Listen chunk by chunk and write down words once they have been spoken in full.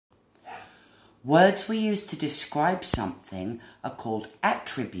Words we use to describe something are called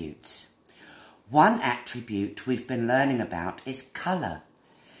attributes. One attribute we've been learning about is colour.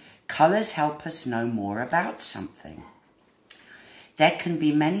 Colours help us know more about something. There can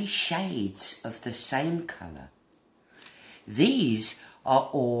be many shades of the same colour. These are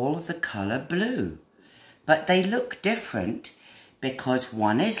all the colour blue, but they look different because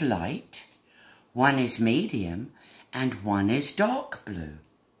one is light, one is medium, and one is dark blue.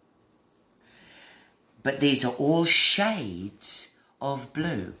 But these are all shades of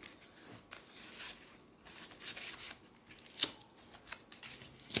blue.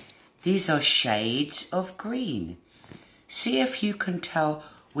 These are shades of green. See if you can tell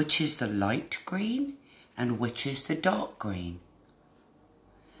which is the light green and which is the dark green.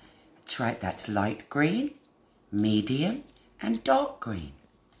 That's right, that's light green, medium, and dark green.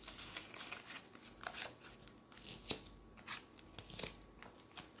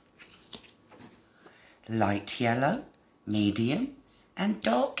 Light yellow, medium, and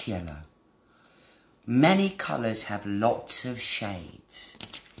dark yellow. Many colours have lots of shades.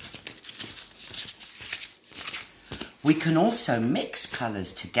 We can also mix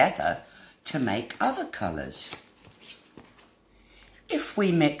colours together to make other colours. If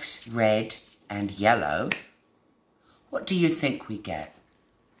we mix red and yellow, what do you think we get?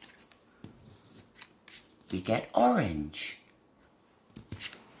 We get orange.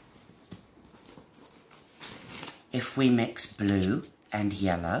 If we mix blue and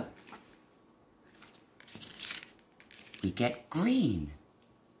yellow, we get green.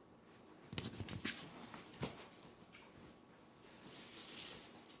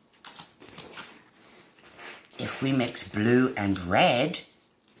 If we mix blue and red,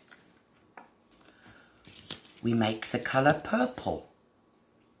 we make the colour purple.